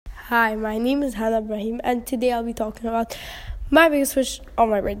Hi, my name is Hannah Ibrahim, and today I'll be talking about my biggest wish on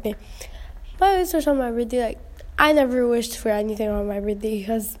my birthday. My biggest wish on my birthday, I never wished for anything on my birthday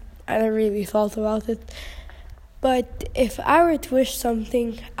because I never really thought about it. But if I were to wish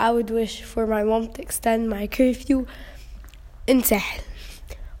something, I would wish for my mom to extend my curfew in Sahel.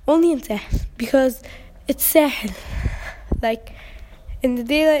 Only in Sahel, because it's Sahel. In the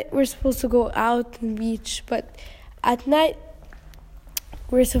daylight, we're supposed to go out on the beach, but at night,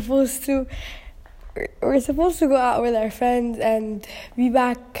 we're supposed to go out with our friends and be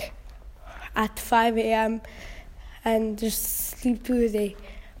back at 5 a.m. and just sleep through the day.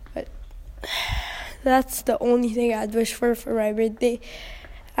 But that's the only thing I'd wish for my birthday.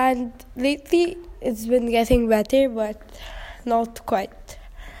 And lately, it's been getting better, but not quite.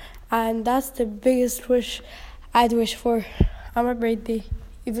 And that's the biggest wish I'd wish for on my birthday,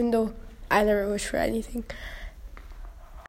 even though I never wish for anything.